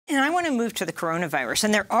And I want to move to the coronavirus.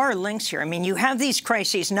 And there are links here. I mean, you have these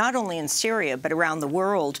crises not only in Syria, but around the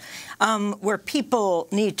world where people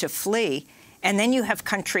need to flee. And then you have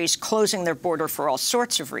countries closing their border for all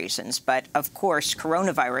sorts of reasons. But, of course,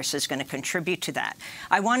 coronavirus is going to contribute to that.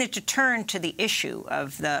 I wanted to turn to the issue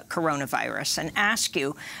of the coronavirus and ask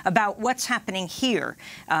you about what's happening here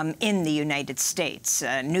in the United States.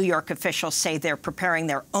 New York officials say they're preparing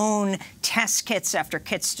their own test kits after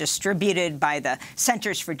kits distributed by the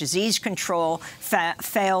Centers for Disease Control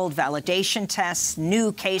failed validation tests.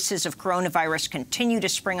 New cases of coronavirus continue to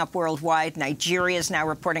spring up worldwide. Nigeria is now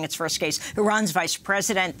reporting its first case. Iran's vice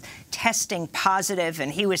president testing positive,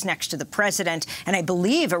 and he was next to the president. And I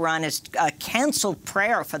believe Iran has canceled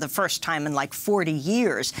prayer for the first time in like 40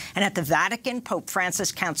 years. And at the Vatican, Pope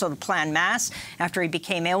Francis canceled a planned mass after he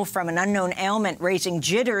became ill from an unknown ailment, raising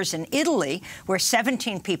jitters in Italy, where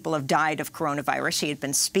 17 people have died of coronavirus. He had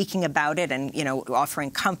been speaking about it and, you know,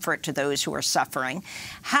 offering comfort to those who are suffering.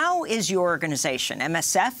 How is your organization,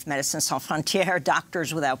 MSF, Médecins Sans Frontières,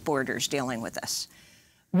 Doctors Without Borders, dealing with this?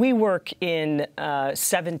 We work in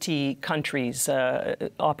 70 countries,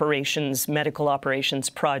 operations, medical operations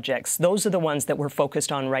projects. Those are the ones that we're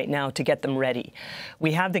focused on right now to get them ready.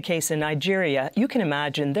 We have the case in Nigeria. You can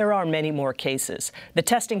imagine there are many more cases. The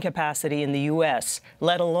testing capacity in the U.S.,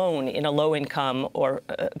 let alone in a low-income or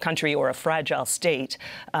country or a fragile state,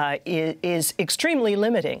 is extremely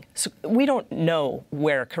limiting. So we don't know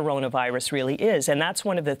where coronavirus really is, and that's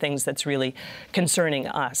one of the things that's really concerning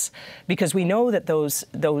us, because we know that those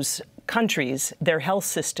countries, their health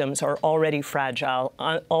systems are already fragile,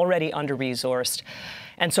 already under-resourced.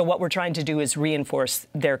 And so what we're trying to do is reinforce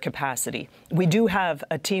their capacity. We do have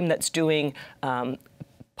a team that's doing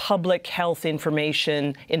public health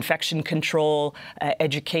information, infection control,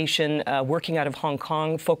 education, working out of Hong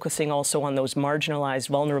Kong, focusing also on those marginalized,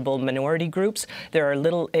 vulnerable minority groups. There are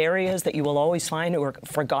little areas that you will always find who are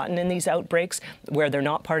forgotten in these outbreaks, where they're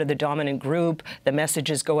not part of the dominant group. The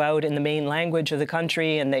messages go out in the main language of the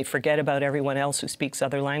country, and they forget about everyone else who speaks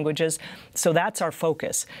other languages. So that's our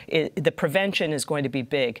focus. The prevention is going to be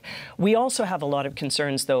big. We also have a lot of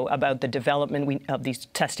concerns, though, about the development of these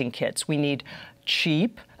testing kits. We need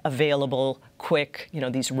cheap, available, quick,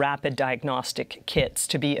 these rapid diagnostic kits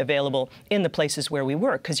to be available in the places where we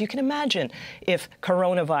work. Because you can imagine if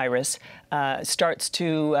coronavirus starts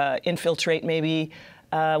to infiltrate maybe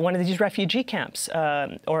one of these refugee camps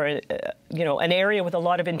or, an area with a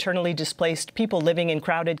lot of internally displaced people living in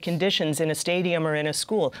crowded conditions in a stadium or in a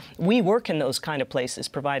school. We work in those kind of places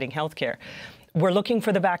providing health care. We're looking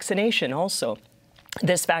for the vaccination also.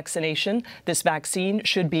 This vaccine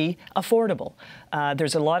should be affordable.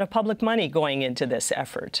 There's a lot of public money going into this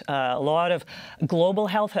effort. A lot of global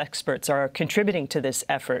health experts are contributing to this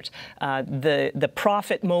effort. The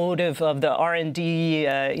profit motive of the R&D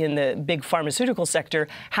in the big pharmaceutical sector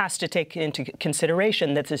has to take into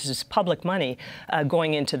consideration that this is public money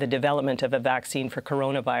going into the development of a vaccine for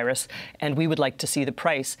coronavirus. And we would like to see the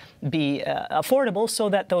price be affordable so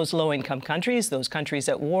that those low-income countries, those countries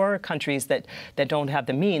at war, countries that don't have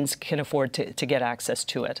the means, can afford to get access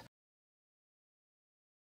to it.